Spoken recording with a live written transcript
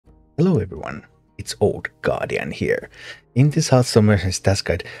Hello everyone, it's Old Guardian here. In this Hearthstone Mercenaries Task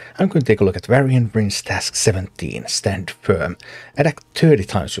guide, I'm going to take a look at Varian Wrynn Task 17, Stand Firm, attack 30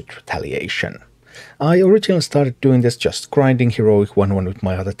 times with Retaliation. I originally started doing this just grinding heroic 1-1 with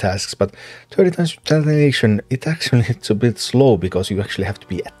my other tasks, but 30 times Retaliation, it's a bit slow because you actually have to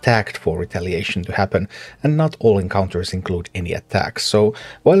be attacked for Retaliation to happen, and not all encounters include any attacks. So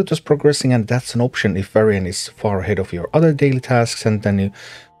while it was progressing, and that's an option if Varian is far ahead of your other daily tasks, and then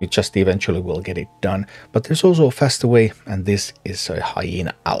you just eventually will get it done. But there's also a faster way, and this is a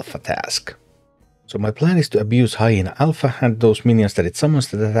Hyena Alpha task. So my plan is to abuse Hyena Alpha and those minions that it summons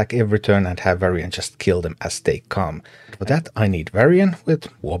that attack every turn and have Varian just kill them as they come. For that I need Varian with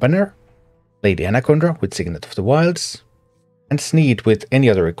Warbanner, Lady Anaconda with Signet of the Wilds, and Sneed with any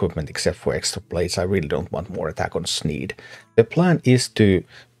other equipment except for extra blades. I really don't want more attack on Sneed. The plan is to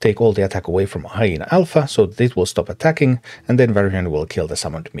take all the attack away from Hyena Alpha so that it will stop attacking, and then Varian will kill the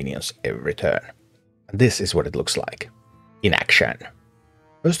summoned minions every turn. And this is what it looks like in action.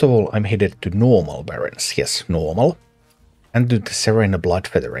 First of all, I'm headed to normal Barrens, yes, normal, and do the Serena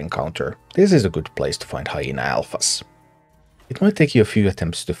Bloodfeather encounter. This is a good place to find Hyena Alphas. It might take you a few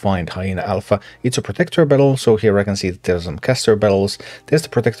attempts to find Hyena Alpha. It's a protector battle, so here I can see that there's some caster battles. There's the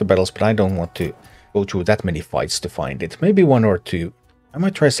protector battles, but I don't want to go through that many fights to find it. Maybe one or two. I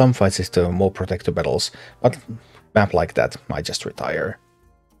might try some fights if there are more protector battles, but map like that, I just retire.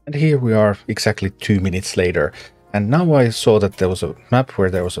 And here we are, exactly 2 minutes later. And now I saw that there was a map where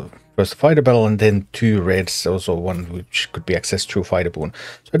there was a first fighter battle and then 2 raids, also one which could be accessed through fighter boon.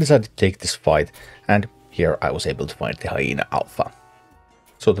 So I decided to take this fight, and here I was able to find the Hyena Alpha.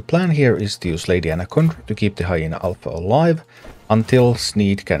 So the plan here is to use Lady Anaconda to keep the Hyena Alpha alive until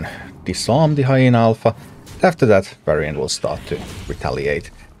Sneed can disarm the Hyena Alpha. After that, Varian will start to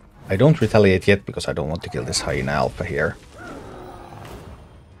retaliate. I don't retaliate yet because I don't want to kill this Hyena Alpha here.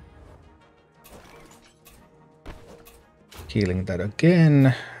 Healing that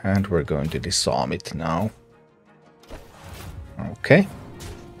again, and we're going to disarm it now. Okay.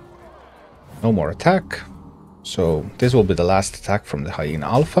 No more attack. So this will be the last attack from the Hyena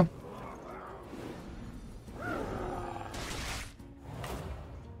Alpha.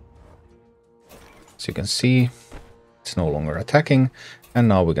 As you can see, it's no longer attacking, and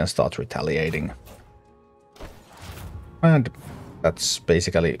now we can start retaliating. And that's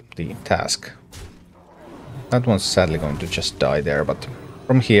basically the task. That one's sadly going to just die there, but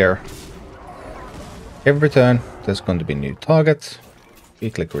from here, every turn there's going to be a new target. We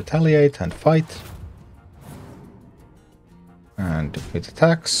click retaliate and fight. And with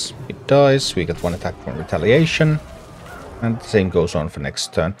attacks, it dies. We get 1 attack from retaliation. And the same goes on for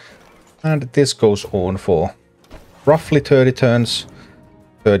next turn. And this goes on for roughly 30 turns.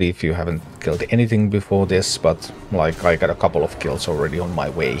 30 if you haven't killed anything before this, but like I got a couple of kills already on my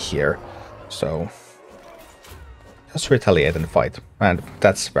way here. So just retaliate and fight, and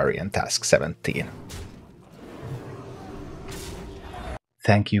that's Varian Task 17.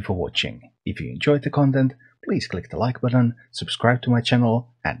 Thank you for watching. If you enjoyed the content, please click the like button, subscribe to my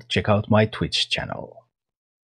channel, and check out my Twitch channel.